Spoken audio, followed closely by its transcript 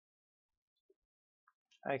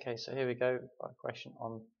Okay, so here we go. Got a question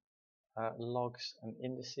on logs and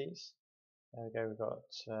indices. There we go. We've got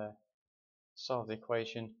solve the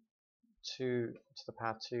equation 2 to the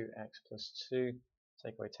power 2x plus 2.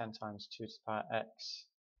 Take away 10 times 2 to the power x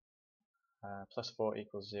plus 4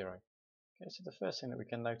 equals 0. Okay, so the first thing that we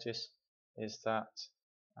can notice is that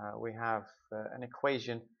we have an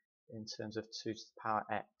equation in terms of 2 to the power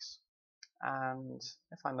x. And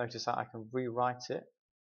if I notice that, I can rewrite it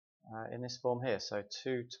in this form here. So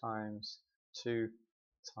 2 times 2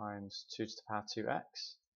 times 2 to the power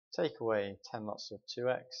 2x. Take away 10 lots of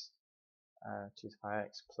 2x. 2 to the power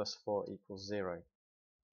x plus 4 equals 0.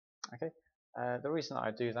 Okay. The reason that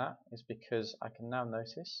I do that is because I can now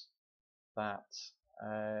notice that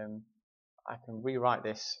I can rewrite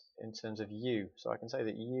this in terms of u. So I can say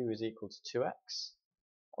that u is equal to 2x.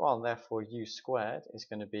 Well, therefore u squared is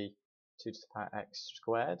going to be 2 to the power x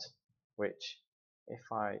squared, which,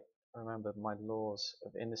 if I remember my laws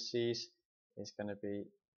of indices, is going to be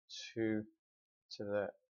 2 to the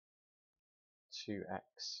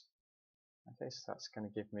 2x. Okay, so that's going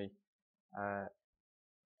to give me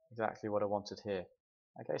exactly what I wanted here.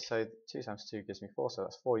 Okay, so 2 times 2 gives me 4, so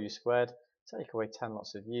that's 4u squared. Take away 10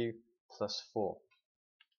 lots of u plus 4.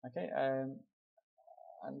 Okay, and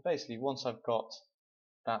basically once I've got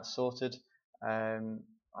that sorted,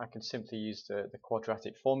 I can simply use the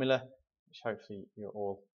quadratic formula, which hopefully you're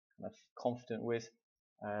all kind of confident with.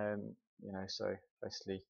 So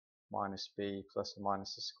basically minus b plus or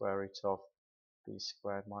minus the square root of b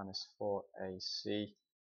squared minus 4ac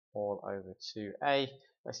all over 2a.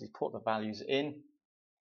 Basically put the values in.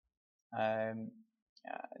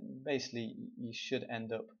 Basically you should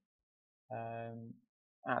end up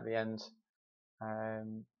at the end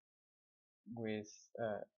with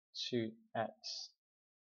 2x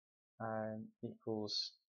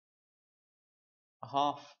equals a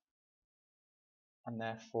half, and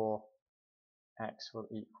therefore x will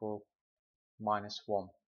equal minus 1.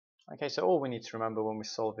 Okay, so all we need to remember when we're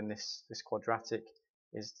solving this quadratic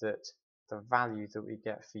is that the value that we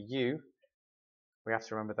get for u, we have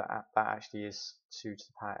to remember that that actually is 2 to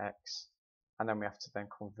the power x, and then we have to then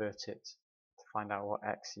convert it to find out what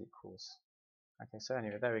x equals. Okay, so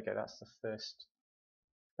anyway, there we go. That's the first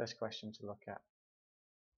question to look at.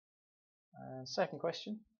 Second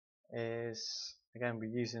question is, again, we're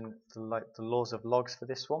using the laws of logs for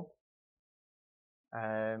this one.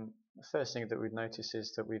 The first thing that we'd notice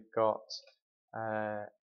is that we've got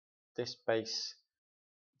this base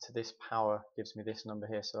to this power gives me this number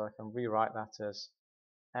here, so I can rewrite that as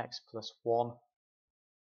x plus 1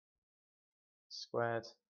 squared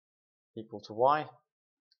equal to y.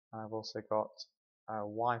 I've also got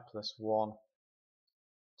y plus 1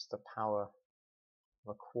 to the power of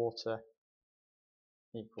a quarter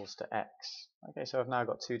equals to x. Okay, so I've now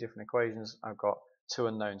got two different equations. I've got two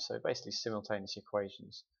unknowns, so basically simultaneous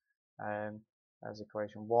equations. There's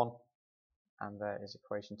equation 1 and there is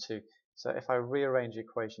equation 2. So if I rearrange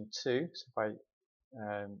equation 2, so if I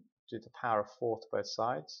do the power of 4 to both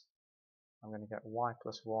sides, I'm going to get y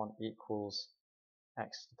plus 1 equals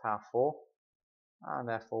x to the power 4, and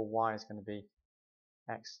therefore y is going to be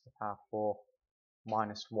x to the power 4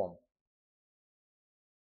 minus 1.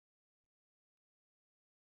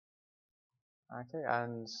 Okay,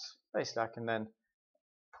 and basically I can then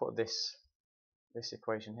put this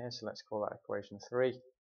equation here, so let's call that equation 3.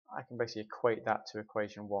 I can basically equate that to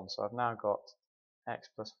equation 1. So I've now got x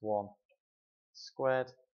plus 1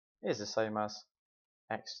 squared is the same as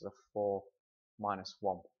x to the 4 minus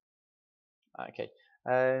 1. Okay,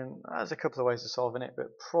 there's a couple of ways of solving it,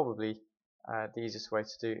 but probably the easiest way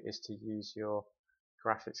to do is to use your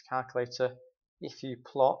graphics calculator. If you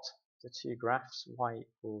plot the two graphs, y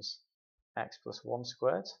equals x plus 1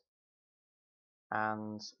 squared,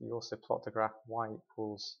 and you also plot the graph y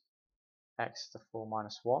equals x to the 4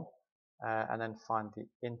 minus 1, and then find the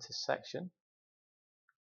intersection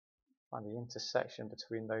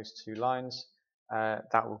between those two lines,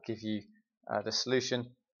 that will give you the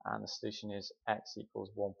solution, and the solution is x equals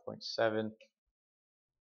 1.7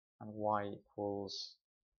 and y equals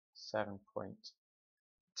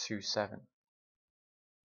 7.27.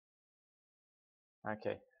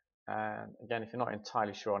 Okay, and again, if you're not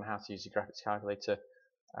entirely sure on how to use your graphics calculator,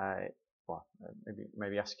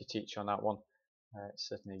 maybe ask your teacher on that one. It's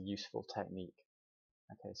certainly a useful technique.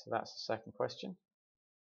 Okay, so that's the second question.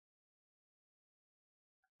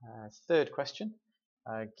 Third question,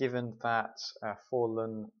 given that 4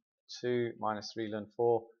 ln 2 minus 3 ln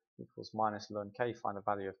 4 equals minus ln k, find the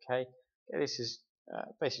value of k. Okay, this is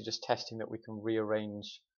basically just testing that we can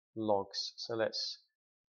rearrange logs. So let's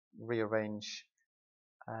rearrange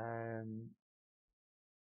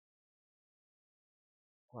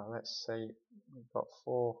well, let's say we've got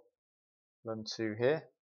 4 ln 2 here,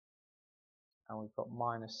 and we've got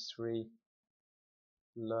minus 3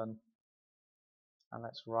 ln, and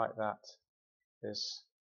let's write that as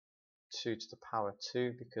 2 to the power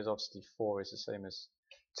 2, because obviously 4 is the same as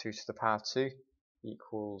 2 to the power 2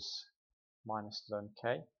 equals minus ln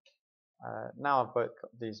k. Now I've both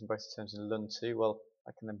got these in both terms in ln 2, well,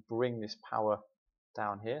 I can then bring this power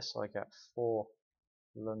down here, so I get 4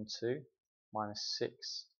 ln 2 minus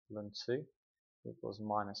 6 ln 2 equals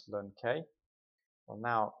minus ln k. Well,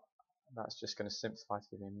 now that's just going to simplify to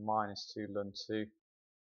give me minus 2 ln 2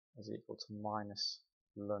 is equal to minus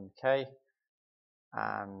ln k,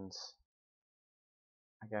 and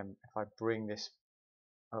again, if I bring this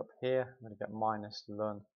up here, I'm going to get minus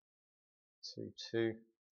ln 2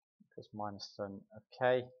 equals minus ln of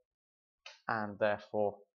k, and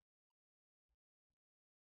therefore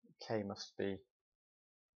k must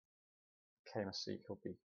equal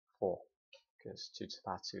be 4, because 2 to the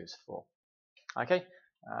power 2 is 4. Okay,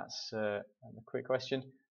 that's a quick question.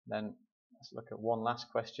 Then let's look at one last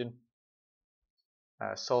question.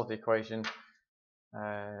 Solve the equation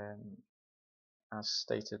as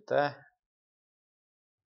stated there.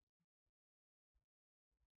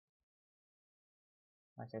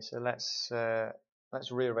 Okay, so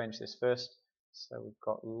let's rearrange this first. So we've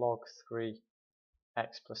got log 3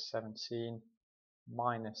 x plus 17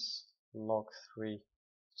 minus log 3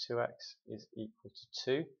 2x is equal to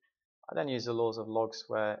 2. I then use the laws of logs,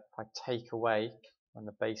 where if I take away when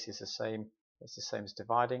the base is the same, it's the same as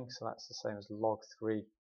dividing, so that's the same as log 3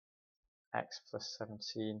 x plus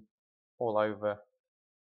 17 all over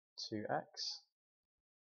 2x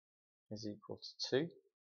is equal to 2.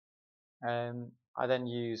 I then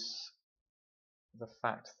use the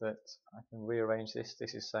fact that I can rearrange this.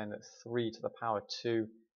 This is saying that 3 to the power 2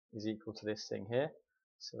 is equal to this thing here,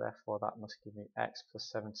 so therefore that must give me x plus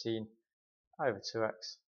 17 over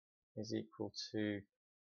 2x is equal to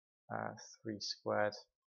 3 squared,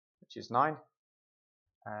 which is 9.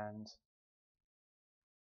 And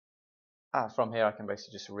from here I can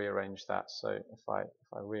basically just rearrange that. So if I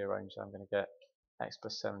rearrange, I'm going to get x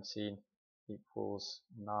plus 17 equals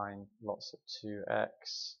 9 lots of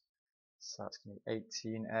 2x, so that's going to be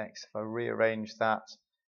 18x. If I rearrange that,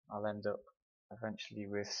 I'll end up eventually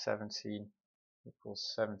with 17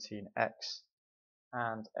 equals 17x,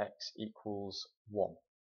 and x equals 1.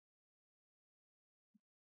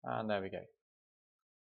 And there we go.